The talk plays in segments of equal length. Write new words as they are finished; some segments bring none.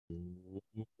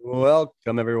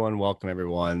Welcome, everyone. Welcome,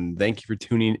 everyone. Thank you for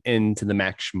tuning in to the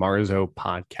Max Marzo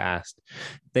podcast.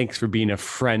 Thanks for being a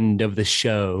friend of the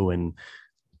show and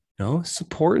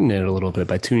supporting it a little bit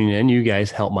by tuning in. You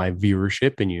guys help my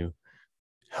viewership and you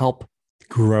help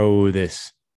grow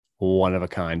this one of a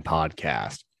kind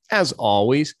podcast. As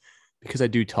always, because I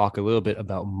do talk a little bit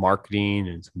about marketing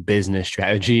and some business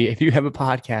strategy. If you have a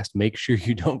podcast, make sure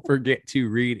you don't forget to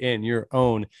read in your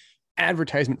own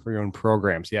advertisement for your own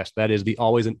programs. Yes, that is the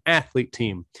Always an Athlete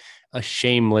team, a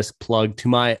shameless plug to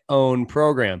my own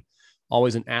program.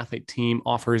 Always an Athlete team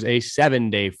offers a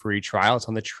 7-day free trial. It's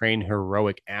on the Train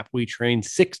Heroic app. We train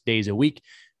 6 days a week.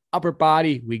 Upper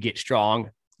body, we get strong.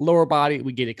 Lower body,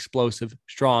 we get explosive,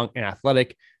 strong, and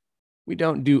athletic. We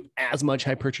don't do as much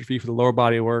hypertrophy for the lower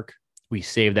body work. We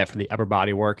save that for the upper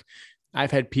body work.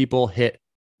 I've had people hit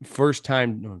PRs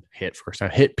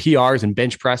and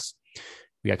bench press.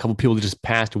 We got a couple of people that just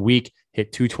past a week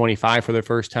hit 225 for their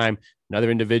first time.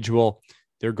 Another individual,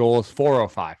 their goal is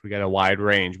 405. We got a wide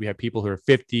range. We have people who are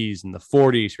 50s and the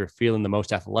 40s who are feeling the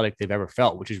most athletic they've ever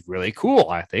felt, which is really cool,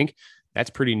 I think. That's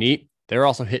pretty neat. They're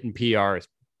also hitting PRs,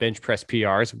 bench press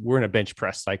PRs. We're in a bench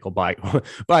press cycle by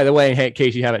the way, in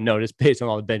case you haven't noticed, based on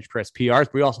all the bench press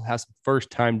PRs, we also have some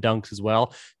first-time dunks as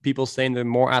well. People saying they're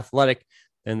more athletic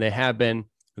than they have been,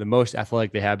 the most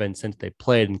athletic they have been since they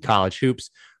played in college hoops.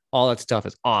 All that stuff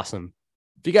is awesome.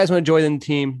 If you guys want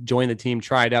to join the team,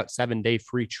 try it out. 7-day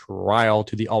free trial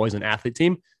to the Always an Athlete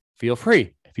team. Feel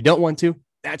free. If you don't want to,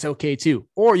 that's okay too.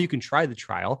 Or you can try the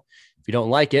trial. If you don't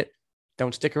like it,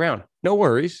 don't stick around. No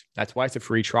worries. That's why it's a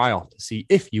free trial, to see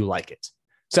if you like it.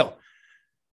 So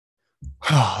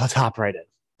let's hop right in.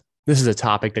 This is a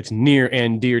topic that's near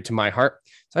and dear to my heart.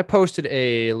 So I posted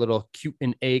a little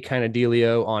Q&A kind of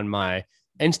dealio on my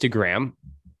Instagram.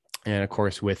 And of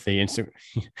course, with the Instagram,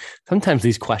 sometimes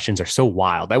these questions are so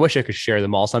wild. I wish I could share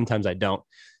them all. Sometimes I don't.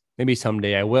 Maybe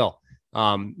someday I will.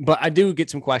 But I do get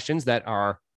some questions that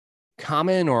are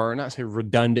common, or not say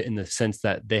redundant, in the sense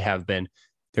that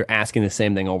they're asking the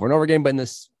same thing over and over again, but in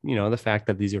this, the fact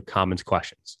that these are common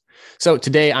questions. So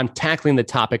today I'm tackling the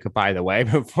topic, by the way,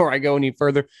 before I go any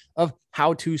further, of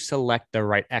how to select the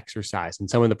right exercise and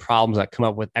some of the problems that come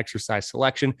up with exercise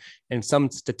selection and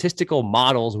some statistical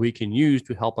models we can use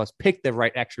to help us pick the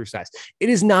right exercise. It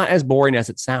is not as boring as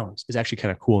it sounds. It's actually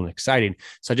kind of cool and exciting.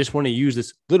 So I just want to use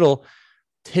this little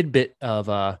tidbit of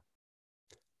an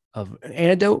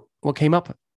anecdote, what came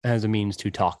up, as a means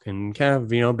to talk and kind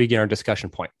of, begin our discussion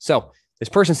point. So this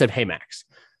person said, "Hey, Max,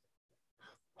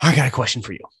 I got a question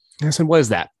for you." And I said, "What is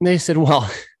that?" And they said, "Well,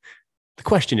 the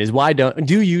question is,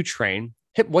 do you train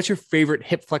what's your favorite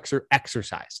hip flexor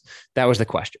exercise?" That was the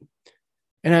question.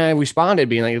 And I responded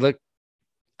being like, "Look,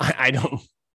 I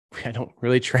don't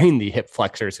really train the hip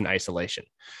flexors in isolation."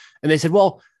 And they said,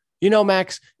 "Well,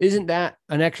 Max, isn't that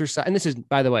an exercise?" And this is,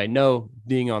 by the way, no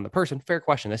being on the person, fair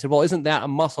question. They said, "Well, isn't that a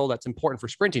muscle that's important for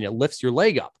sprinting? It lifts your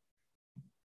leg up."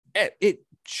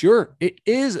 Sure, it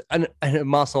is a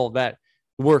muscle that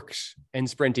works in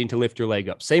sprinting to lift your leg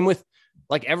up. Same with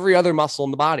like every other muscle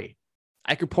in the body.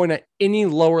 I could point at any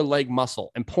lower leg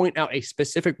muscle and point out a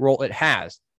specific role it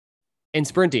has in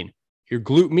sprinting. Your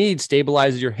glute med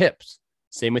stabilizes your hips.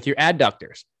 Same with your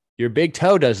adductors. Your big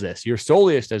toe does this. Your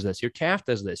soleus does this. Your calf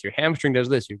does this. Your hamstring does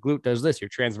this. Your glute does this. Your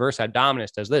transverse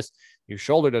abdominis does this. Your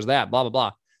shoulder does that, blah, blah,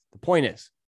 blah. The point is,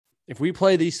 if we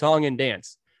play the song and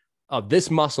dance of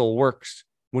this muscle works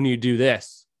when you do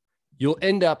this, you'll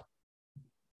end up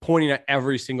pointing at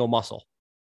every single muscle.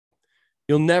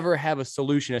 You'll never have a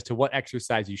solution as to what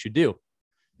exercise you should do.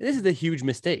 And this is a huge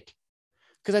mistake,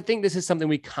 because I think this is something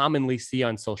we commonly see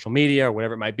on social media or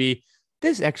whatever it might be.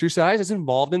 This exercise is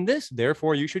involved in this,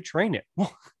 therefore you should train it.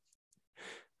 Well,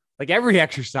 like every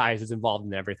exercise is involved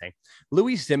in everything.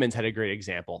 Louis Simmons had a great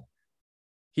example.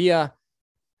 I'll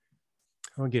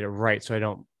get it right so I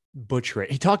don't butcher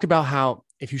it. He talked about how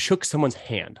if you shook someone's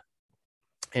hand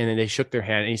and then they shook their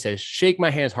hand, and he says, "Shake my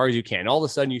hand as hard as you can." And all of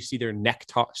a sudden you see their neck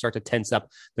start to tense up,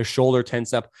 their shoulder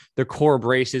tense up, their core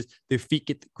braces, their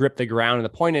feet grip the ground. And the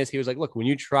point is, he was like, look, when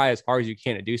you try as hard as you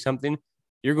can to do something,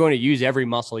 you're going to use every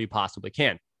muscle you possibly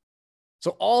can.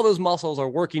 So all those muscles are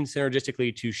working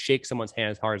synergistically to shake someone's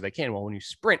hand as hard as they can. Well, when you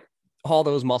sprint, all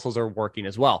those muscles are working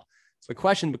as well. So the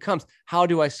question becomes, how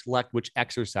do I select which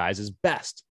exercise is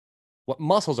best? What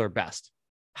muscles are best?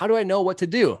 How do I know what to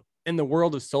do? In the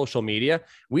world of social media,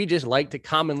 we just like to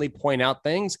commonly point out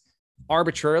things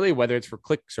arbitrarily, whether it's for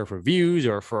clicks or for views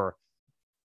or for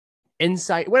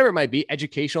insight, whatever it might be,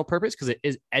 educational purpose, because it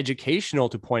is educational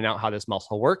to point out how this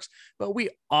muscle works. But we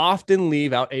often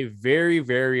leave out a very,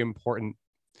 very important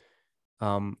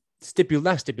caveat,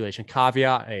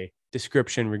 a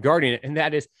description regarding it, and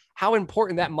that is how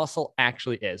important that muscle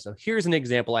actually is. So here's an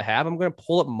example I have. I'm going to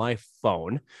pull up my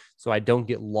phone so I don't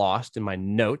get lost in my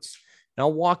notes, and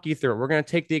I'll walk you through it. We're going to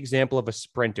take the example of a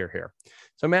sprinter here.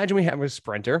 So imagine we have a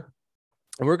sprinter,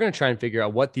 and we're going to try and figure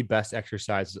out what the best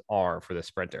exercises are for the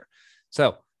sprinter.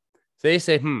 So they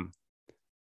say,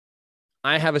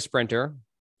 I have a sprinter,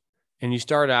 and you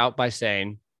start out by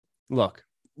saying, look,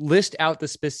 list out the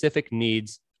specific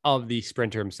needs of the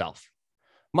sprinter himself.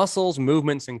 Muscles,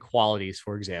 movements, and qualities,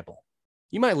 for example.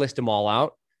 You might list them all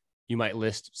out. You might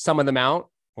list some of them out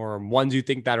or ones you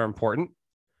think that are important.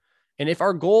 And if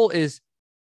our goal is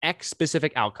X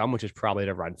specific outcome, which is probably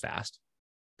to run fast,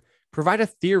 provide a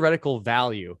theoretical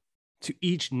value to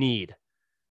each need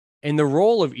and the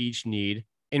role of each need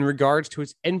in regards to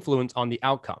its influence on the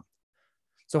outcome.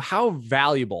 So how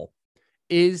valuable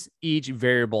is each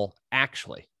variable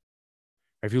actually?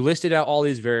 If you listed out all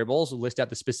these variables, list out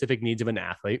the specific needs of an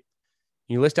athlete,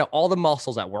 you list out all the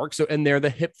muscles at work. So in there,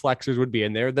 the hip flexors would be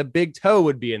in there, the big toe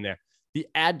would be in there, the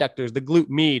adductors, the glute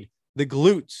med, the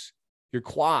glutes, your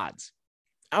quads.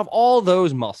 Out of all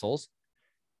those muscles,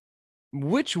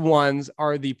 which ones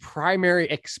are the primary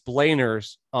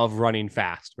explainers of running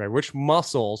fast, right? Which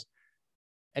muscles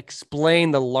explain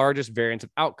the largest variance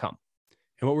of outcome?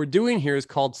 And what we're doing here is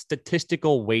called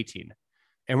statistical weighting.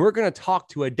 And we're going to talk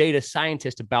to a data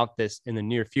scientist about this in the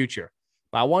near future.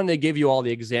 But I wanted to give you all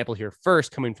the example here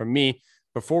first, coming from me,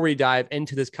 before we dive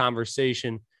into this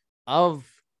conversation of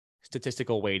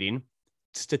statistical weighting,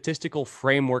 statistical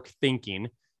framework thinking,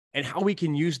 and how we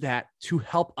can use that to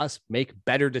help us make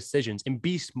better decisions and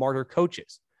be smarter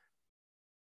coaches.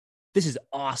 This is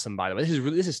awesome, by the way.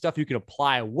 This is stuff you can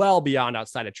apply well beyond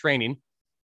outside of training.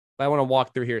 But I want to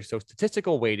walk through here. So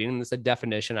statistical weighting, and this is a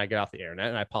definition I get off the internet,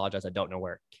 and I apologize, I don't know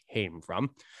where it came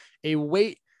from. A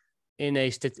weight in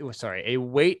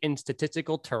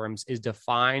statistical terms is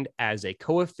defined as a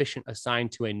coefficient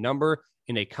assigned to a number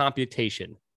in a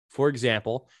computation. For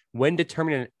example, when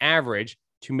determining an average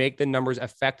to make the number's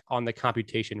effect on the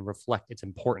computation reflect its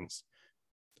importance.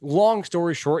 Long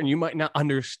story short, and you might not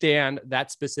understand that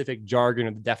specific jargon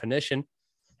of the definition,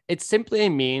 it's simply a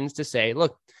means to say,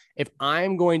 look, if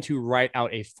I'm going to write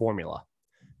out a formula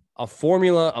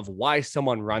of why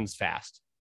someone runs fast,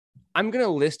 I'm going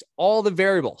to list all the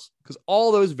variables because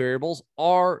all those variables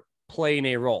are playing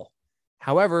a role.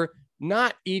 However,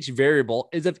 not each variable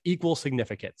is of equal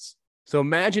significance. So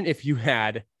imagine if you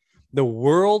had the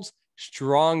world's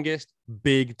strongest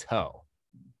big toe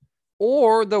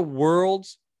or the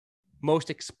world's most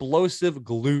explosive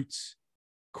glutes,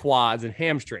 quads, and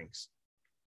hamstrings.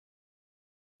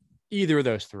 Either of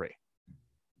those three.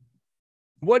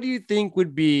 What do you think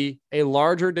would be a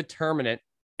larger determinant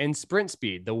in sprint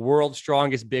speed? The world's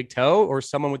strongest big toe or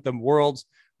someone with the world's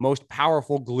most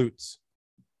powerful glutes?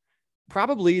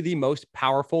 Probably the most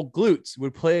powerful glutes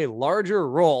would play a larger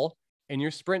role in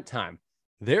your sprint time.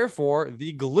 Therefore,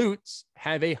 the glutes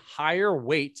have a higher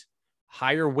weight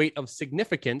of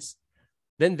significance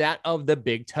than that of the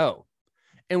big toe.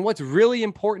 And what's really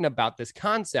important about this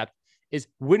concept is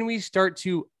when we start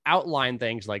to outline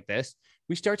things like this,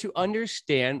 we start to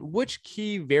understand which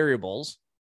key variables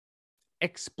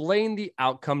explain the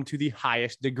outcome to the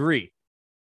highest degree.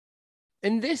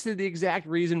 And this is the exact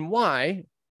reason why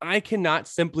I cannot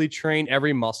simply train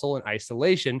every muscle in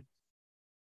isolation,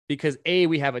 because A,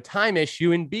 we have a time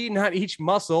issue, and B, not each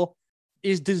muscle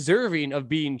is deserving of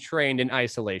being trained in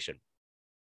isolation.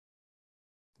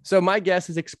 So my guess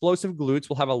is explosive glutes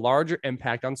will have a larger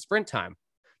impact on sprint time.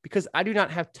 Because I do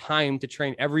not have time to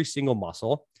train every single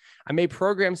muscle, I may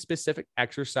program specific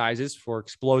exercises for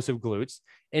explosive glutes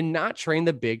and not train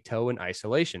the big toe in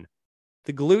isolation.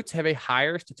 The glutes have a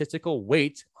higher statistical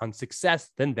weight on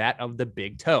success than that of the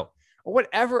big toe, or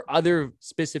whatever other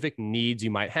specific needs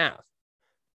you might have.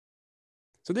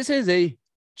 So this is a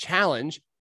challenge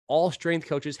all strength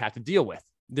coaches have to deal with.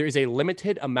 There is a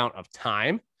limited amount of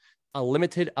time, a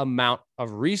limited amount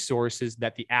of resources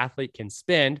that the athlete can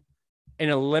spend, and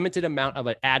a limited amount of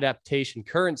an adaptation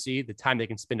currency, the time they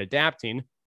can spend adapting.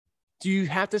 Do you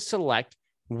have to select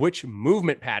which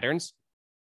movement patterns,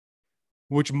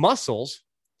 which muscles,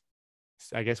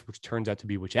 I guess, which turns out to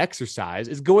be which exercise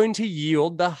is going to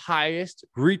yield the highest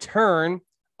return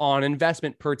on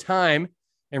investment per time?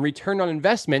 And return on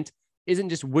investment isn't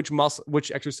just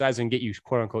which exercise can get you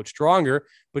quote unquote stronger,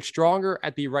 but stronger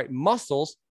at the right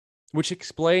muscles, which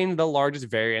explain the largest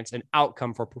variance and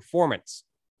outcome for performance.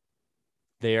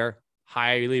 They are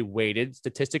highly weighted,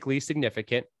 statistically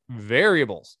significant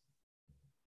variables.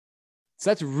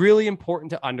 So that's really important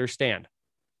to understand.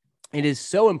 It is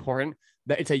so important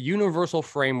that it's a universal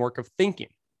framework of thinking.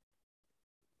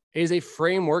 is a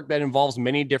framework that involves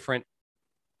many different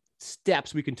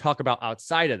steps we can talk about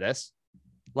outside of this.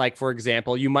 Like, for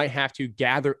example, you might have to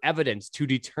gather evidence to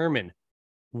determine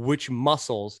which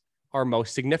muscles are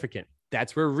most significant.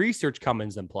 That's where research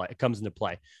comes into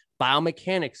play.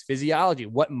 Biomechanics, physiology,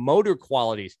 what motor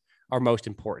qualities are most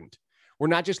important. We're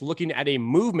not just looking at a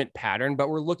movement pattern, but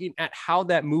we're looking at how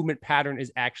that movement pattern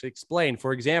is actually explained.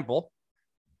 For example,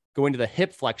 going to the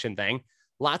hip flexion thing,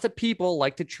 lots of people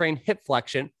like to train hip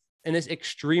flexion in this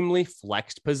extremely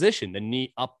flexed position, the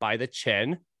knee up by the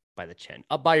chin,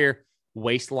 up by your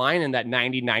waistline in that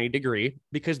 90 degree,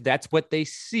 because that's what they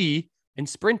see in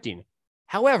sprinting.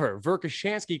 However,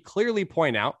 Verkhoshansky clearly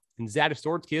point out, and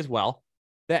Zatorsky as well,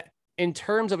 that in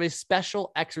terms of a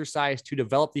special exercise to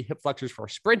develop the hip flexors for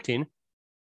sprinting,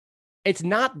 it's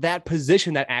not that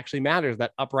position that actually matters,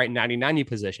 that upright 90-90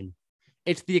 position.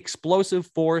 It's the explosive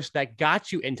force that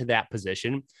got you into that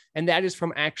position, and that is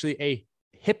from actually a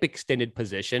hip extended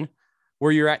position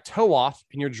where you're at toe off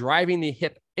and you're driving the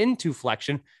hip into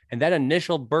flexion, and that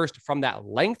initial burst from that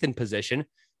lengthened position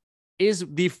is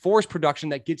the force production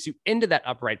that gets you into that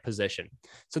upright position.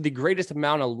 So the greatest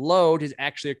amount of load is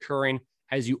actually occurring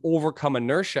as you overcome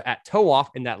inertia at toe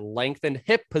off in that lengthened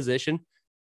hip position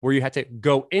where you have to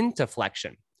go into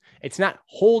flexion. It's not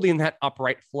holding that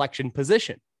upright flexion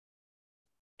position.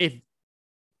 If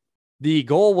the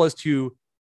goal was to,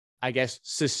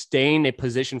 sustain a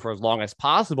position for as long as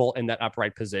possible in that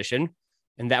upright position,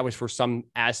 and that was for some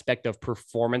aspect of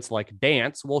performance like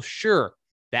dance, well, sure,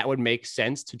 that would make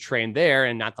sense to train there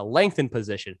and not the lengthened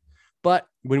position. But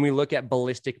when we look at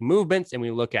ballistic movements and we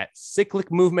look at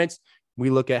cyclic movements, we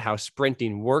look at how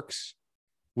sprinting works,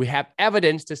 we have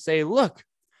evidence to say, look,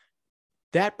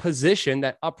 that position,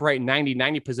 that upright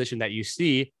 90-90 position that you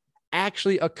see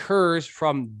actually occurs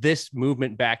from this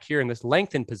movement back here in this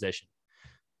lengthened position.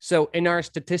 So in our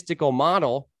statistical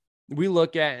model, we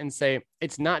look at and say,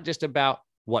 it's not just about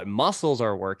what muscles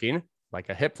are working, like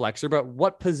a hip flexor, but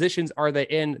what positions are they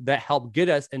in that help get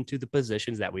us into the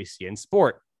positions that we see in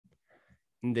sport.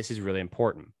 And this is really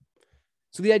important.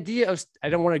 So the idea of, I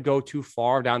don't want to go too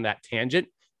far down that tangent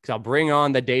because I'll bring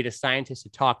on the data scientists to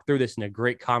talk through this in a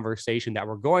great conversation that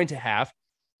we're going to have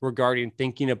regarding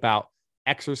thinking about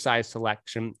exercise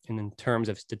selection and in terms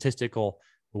of statistical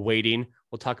weighting.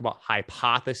 We'll talk about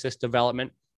hypothesis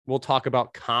development. We'll talk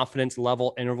about confidence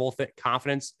level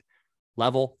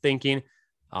thinking,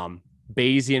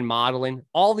 Bayesian modeling,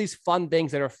 all these fun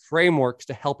things that are frameworks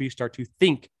to help you start to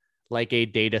think like a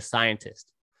data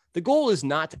scientist. The goal is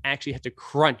not to actually have to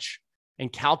crunch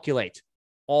and calculate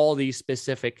all these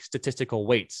specific statistical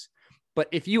weights. But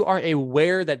if you are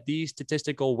aware that these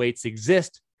statistical weights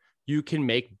exist, you can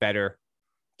make better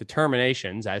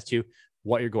determinations as to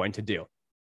what you're going to do.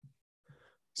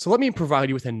 So let me provide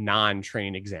you with a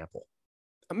non-training example.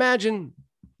 Imagine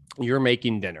you're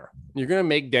making dinner. You're going to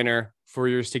make dinner for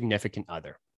your significant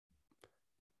other.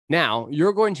 Now,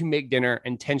 you're going to make dinner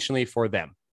intentionally for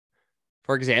them.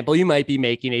 For example, you might be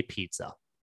making a pizza.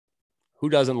 Who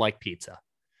doesn't like pizza?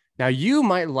 Now, you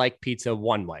might like pizza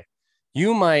one way.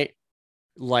 You might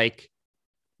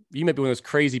be one of those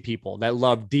crazy people that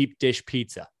love deep dish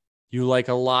pizza. You like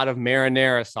a lot of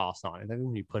marinara sauce on it.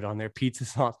 When you put on their pizza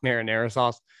sauce, marinara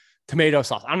sauce, tomato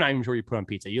sauce. I'm not even sure you put on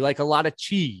pizza. You like a lot of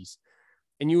cheese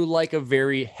and you like a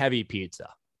very heavy pizza.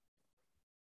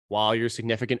 While your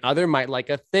significant other might like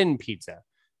a thin pizza.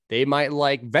 They might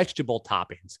like vegetable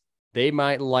toppings. They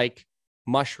might like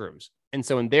mushrooms. And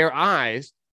so in their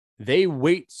eyes, they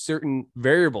weight certain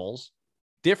variables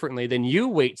differently than you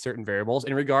weight certain variables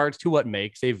in regards to what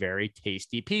makes a very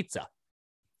tasty pizza.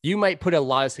 You might put a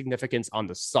lot of significance on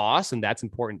the sauce, and that's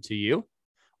important to you,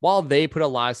 while they put a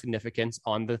lot of significance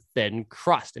on the thin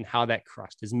crust and how that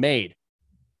crust is made.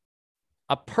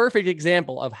 A perfect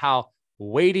example of how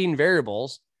weighting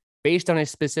variables based on a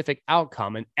specific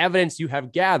outcome and evidence you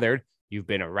have gathered, you've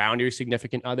been around your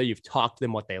significant other, you've talked to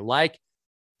them what they like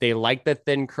the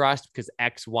thin crust because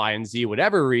X, Y, and Z,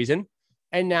 whatever reason,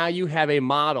 and now you have a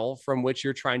model from which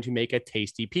you're trying to make a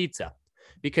tasty pizza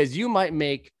because you might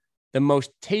make the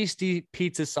most tasty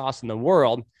pizza sauce in the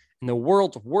world and the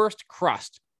world's worst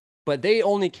crust, but they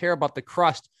only care about the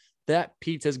crust. That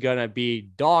pizza's going to be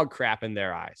dog crap in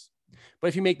their eyes. But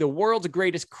if you make the world's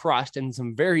greatest crust and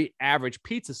some very average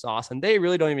pizza sauce, and they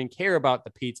really don't even care about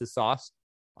the pizza sauce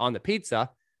on the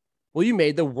pizza, well, you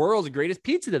made the world's greatest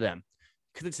pizza to them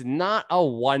because it's not a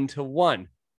one-to-one.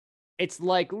 It's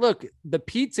like, look, the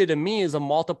pizza to me is a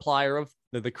multiplier of,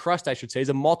 the crust, I should say, is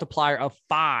a multiplier of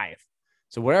 5.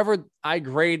 So whatever I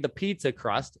grade the pizza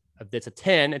crust, if it's a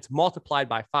 10, it's multiplied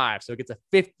by 5. So it gets a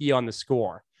 50 on the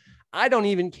score. I don't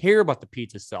even care about the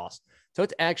pizza sauce. So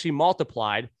it's actually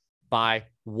multiplied by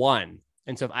 1.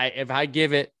 And so if I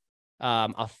give it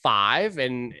a 5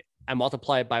 and I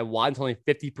multiply it by 1, it's only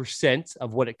 50%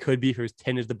 of what it could be if it was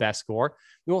 10 is the best score.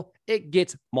 Well, it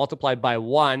gets multiplied by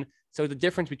 1. So the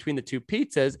difference between the two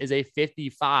pizzas is a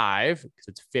 55, because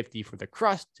it's 50 for the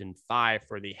crust and 5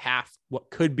 for the half,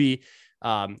 what could be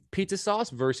pizza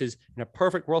sauce, versus in a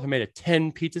perfect world, if I made a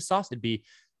 10 pizza sauce, it'd be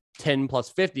 10 plus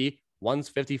 50. One's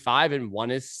 55 and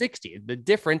one is 60. The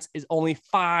difference is only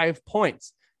 5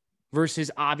 points.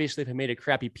 Versus obviously if I made a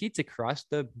crappy pizza crust,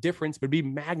 the difference would be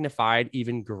magnified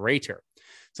even greater.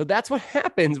 So that's what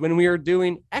happens when we are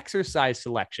doing exercise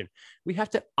selection. We have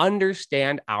to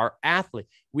understand our athlete.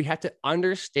 We have to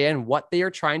understand what they are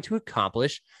trying to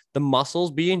accomplish, the muscles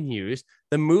being used,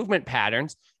 the movement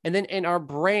patterns. And then in our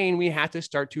brain, we have to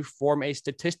start to form a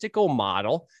statistical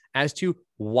model as to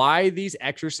why these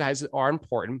exercises are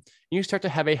important. You start to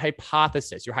have a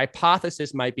hypothesis. Your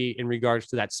hypothesis might be in regards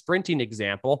to that sprinting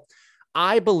example.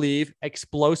 I believe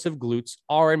explosive glutes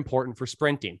are important for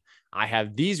sprinting. I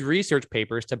have these research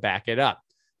papers to back it up.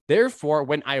 Therefore,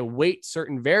 when I weight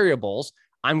certain variables,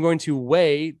 I'm going to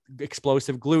weigh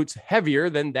explosive glutes heavier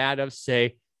than that of,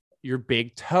 say, your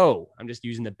big toe. I'm just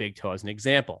using the big toe as an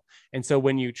example. And so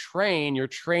when you train, you're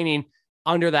training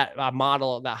under that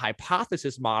model, that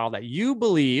hypothesis model, that you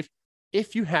believe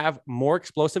if you have more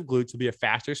explosive glutes, you'll be a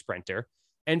faster sprinter.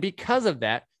 And because of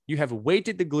that, you have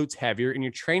weighted the glutes heavier and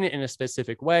you train it in a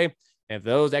specific way. And if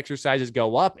those exercises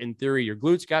go up, in theory, your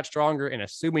glutes got stronger. And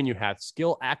assuming you have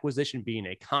skill acquisition being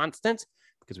a constant,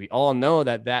 because we all know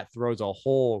that that throws a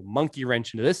whole monkey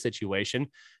wrench into this situation.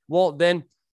 Well, then,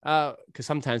 because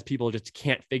sometimes people just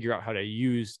can't figure out how to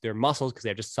use their muscles because they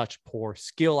have just such poor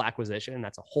skill acquisition. And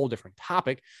that's a whole different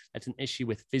topic. That's an issue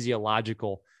with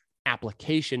physiological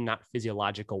application, not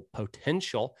physiological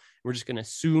potential. We're just going to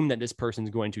assume that this person's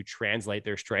going to translate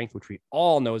their strength, which we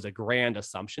all know is a grand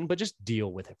assumption, but just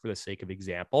deal with it for the sake of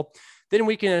example. Then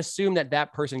we can assume that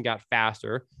that person got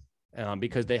faster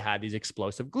because they had these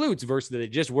explosive glutes, versus that they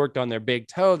just worked on their big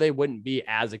toe. They wouldn't be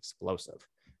as explosive.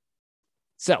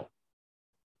 So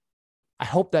I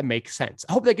hope that makes sense.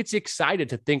 I hope that gets you excited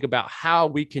to think about how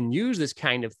we can use this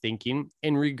kind of thinking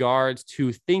in regards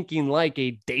to thinking like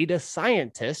a data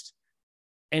scientist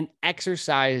and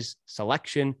exercise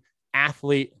selection,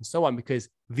 athlete, and so on, because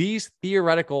these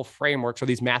theoretical frameworks or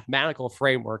these mathematical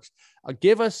frameworks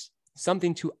give us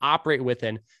something to operate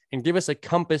within and give us a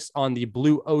compass on the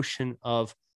blue ocean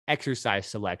of exercise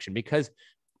selection. Because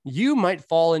you might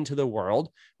fall into the world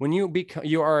when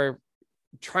you are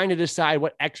trying to decide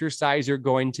what exercise you're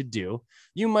going to do.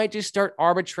 You might just start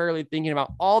arbitrarily thinking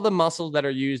about all the muscles that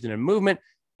are used in a movement.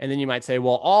 And then you might say,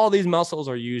 well, all these muscles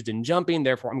are used in jumping.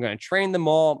 Therefore, I'm going to train them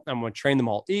all. I'm going to train them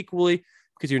all equally,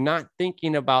 because you're not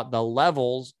thinking about the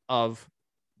levels of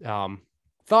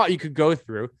thought you could go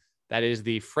through. That is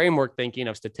the framework thinking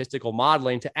of statistical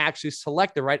modeling to actually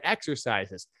select the right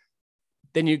exercises.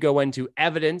 Then you go into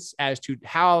evidence as to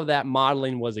how that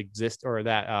modeling or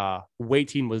that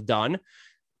weighting was done.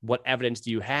 What evidence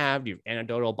do you have? Do you have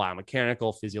anecdotal,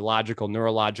 biomechanical, physiological,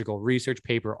 neurological research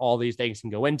paper? All these things can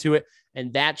go into it.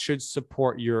 And that should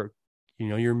support your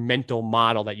mental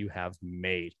model that you have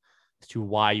made as to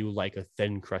why you like a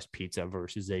thin crust pizza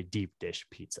versus a deep dish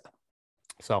pizza.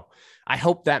 So I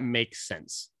hope that makes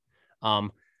sense. I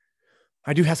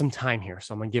do have some time here,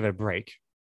 so I'm going to give it a break.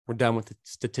 We're done with the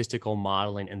statistical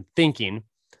modeling and thinking.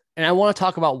 And I want to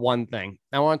talk about one thing.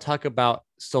 I want to talk about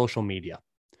social media.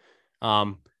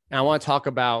 And I want to talk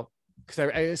about, because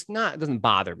it doesn't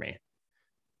bother me,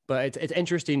 but it's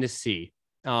interesting to see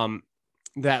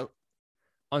that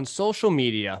on social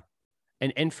media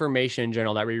and information in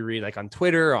general that we read, like on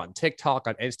Twitter, on TikTok,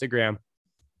 on Instagram,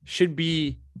 should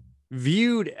be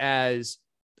viewed as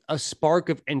a spark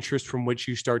of interest from which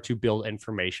you start to build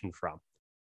information from.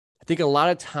 I think a lot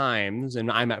of times,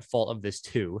 and I'm at fault of this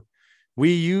too,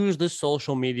 we use the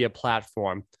social media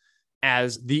platform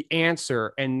as the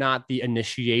answer and not the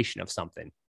initiation of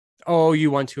something. Oh, you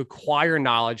want to acquire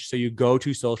knowledge, so you go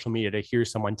to social media to hear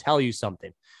someone tell you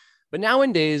something. But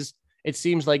nowadays, it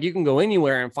seems like you can go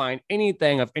anywhere and find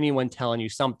anything of anyone telling you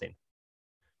something.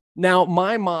 Now,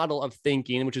 my model of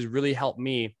thinking, which has really helped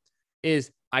me,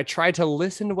 is I try to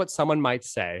listen to what someone might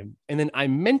say, and then I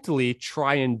mentally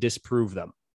try and disprove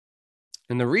them.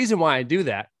 And the reason why I do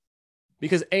that,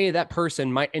 because that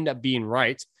person might end up being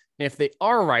right. And if they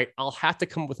are right, I'll have to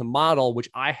come up with a model which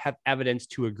I have evidence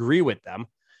to agree with them.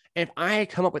 And if I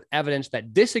come up with evidence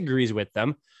that disagrees with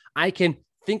them, I can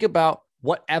think about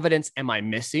what evidence am I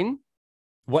missing?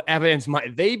 What evidence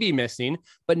might they be missing?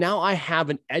 But now I have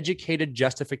an educated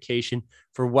justification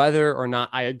for whether or not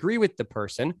I agree with the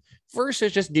person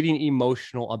versus just getting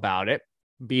emotional about it.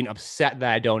 being upset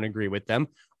that I don't agree with them,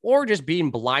 or just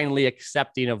being blindly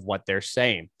accepting of what they're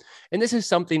saying. And this is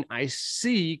something I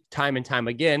see time and time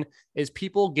again is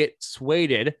people get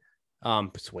swayed.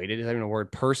 Swayed is even a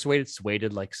word. Persuaded,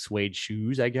 swayed, like suede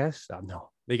shoes, I guess. No,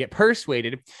 they get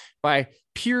persuaded by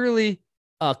purely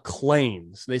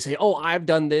claims. They say, oh, I've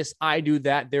done this, I do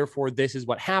that, therefore this is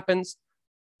what happens.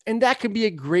 And that could be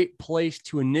a great place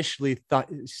to initially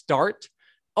start.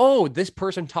 Oh, this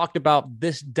person talked about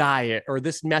this diet or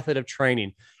this method of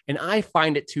training, and I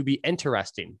find it to be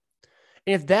interesting.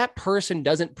 And if that person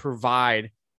doesn't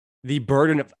provide the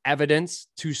burden of evidence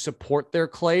to support their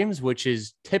claims, which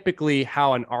is typically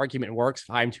how an argument works,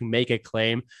 if I'm to make a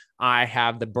claim, I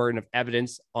have the burden of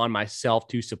evidence on myself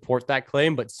to support that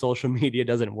claim, but social media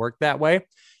doesn't work that way.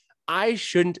 I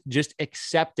shouldn't just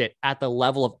accept it at the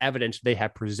level of evidence they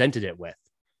have presented it with.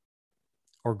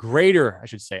 Or greater, I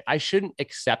should say. I shouldn't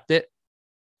accept it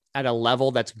at a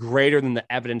level that's greater than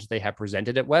the evidence they have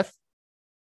presented it with.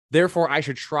 Therefore, I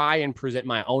should try and present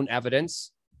my own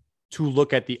evidence to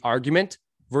look at the argument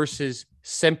versus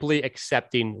simply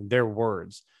accepting their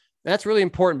words. And that's really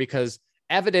important because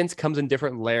evidence comes in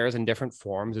different layers and different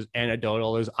forms. There's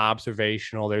anecdotal, there's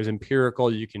observational, there's empirical,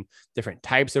 different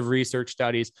types of research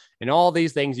studies, and all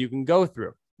these things you can go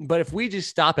through. But if we just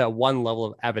stop at one level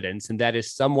of evidence, and that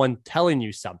is someone telling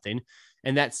you something,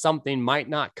 and that something might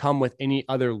not come with any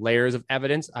other layers of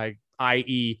evidence,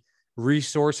 i.e.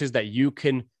 resources that you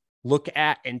can look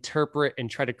at, interpret,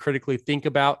 and try to critically think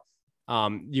about,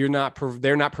 they're not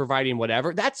providing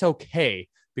whatever, that's okay.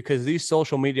 Because these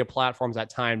social media platforms at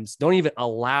times don't even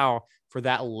allow for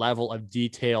that level of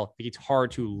detail. It's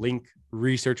hard to link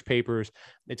research papers.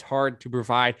 It's hard to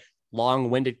provide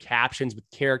long-winded captions with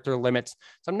character limits.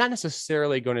 So I'm not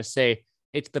necessarily going to say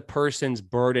it's the person's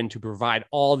burden to provide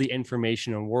all the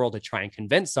information in the world to try and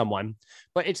convince someone,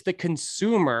 but it's the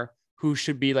consumer who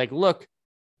should be like, look,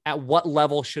 at what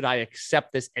level should I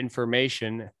accept this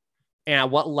information? And at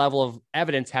what level of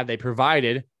evidence have they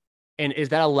provided? And is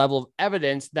that a level of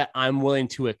evidence that I'm willing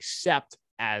to accept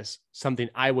as something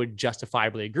I would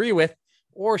justifiably agree with?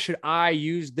 Or should I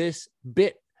use this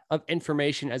bit of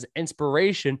information as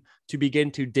inspiration to begin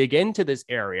to dig into this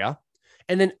area?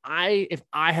 And then if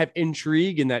I have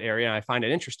intrigue in that area and I find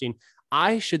it interesting,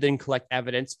 I should then collect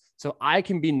evidence so I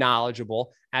can be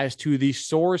knowledgeable as to the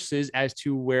sources as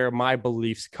to where my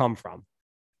beliefs come from.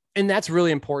 And that's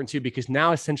really important too, because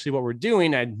now essentially what we're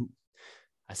doing, I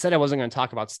said I wasn't going to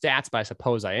talk about stats, but I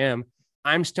suppose I am.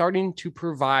 I'm starting to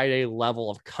provide a level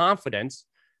of confidence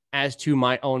as to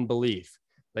my own belief.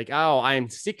 Like, oh, I'm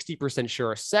 60%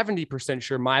 sure, 70%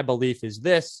 sure my belief is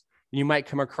this. And you might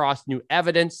come across new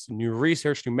evidence, new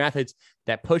research, new methods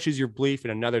that pushes your belief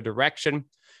in another direction.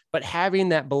 But having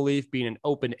that belief being an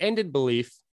open-ended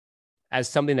belief as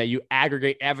something that you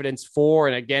aggregate evidence for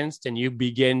and against, and you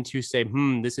begin to say,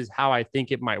 this is how I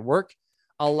think it might work,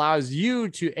 allows you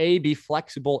to be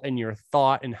flexible in your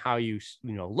thought and how you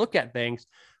look at things,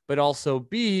 but also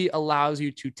B, allows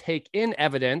you to take in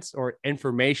evidence or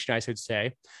information, I should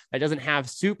say, that doesn't have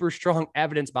super strong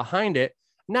evidence behind it,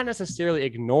 not necessarily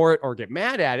ignore it or get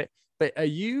mad at it, but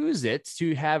use it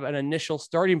to have an initial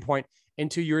starting point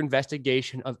into your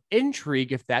investigation of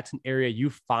intrigue if that's an area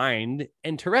you find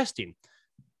interesting.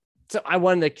 So I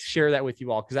wanted to share that with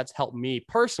you all because that's helped me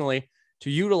personally to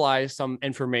utilize some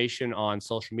information on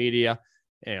social media,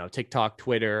 TikTok,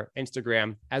 Twitter,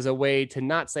 Instagram, as a way to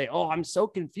not say, oh, I'm so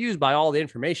confused by all the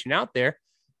information out there.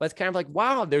 But it's kind of like,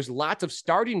 wow, there's lots of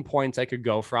starting points I could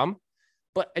go from,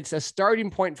 but it's a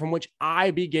starting point from which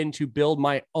I begin to build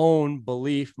my own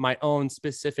belief, my own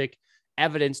specific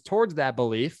evidence towards that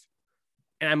belief.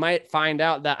 And I might find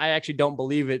out that I actually don't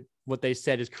believe it, what they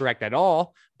said is correct at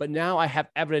all. But now I have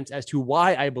evidence as to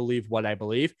why I believe what I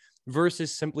believe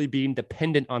versus simply being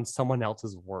dependent on someone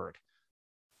else's word.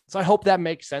 So I hope that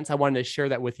makes sense. I wanted to share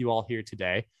that with you all here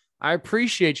today. I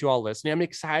appreciate you all listening. I'm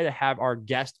excited to have our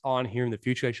guest on here in the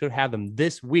future. I should have them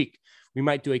this week. We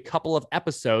might do a couple of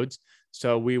episodes.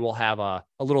 So we will have a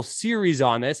little series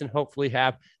on this and hopefully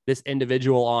have this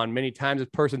individual on many times. This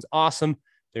person's awesome.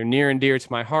 They're near and dear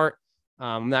to my heart.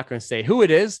 I'm not going to say who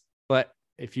it is, but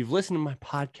if you've listened to my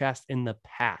podcast in the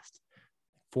past,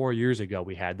 4 years ago,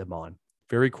 we had them on.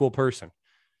 Very cool person.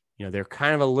 They're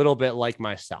kind of a little bit like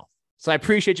myself. So I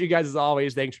appreciate you guys as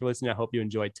always. Thanks for listening. I hope you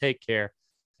enjoyed. Take care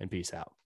and peace out.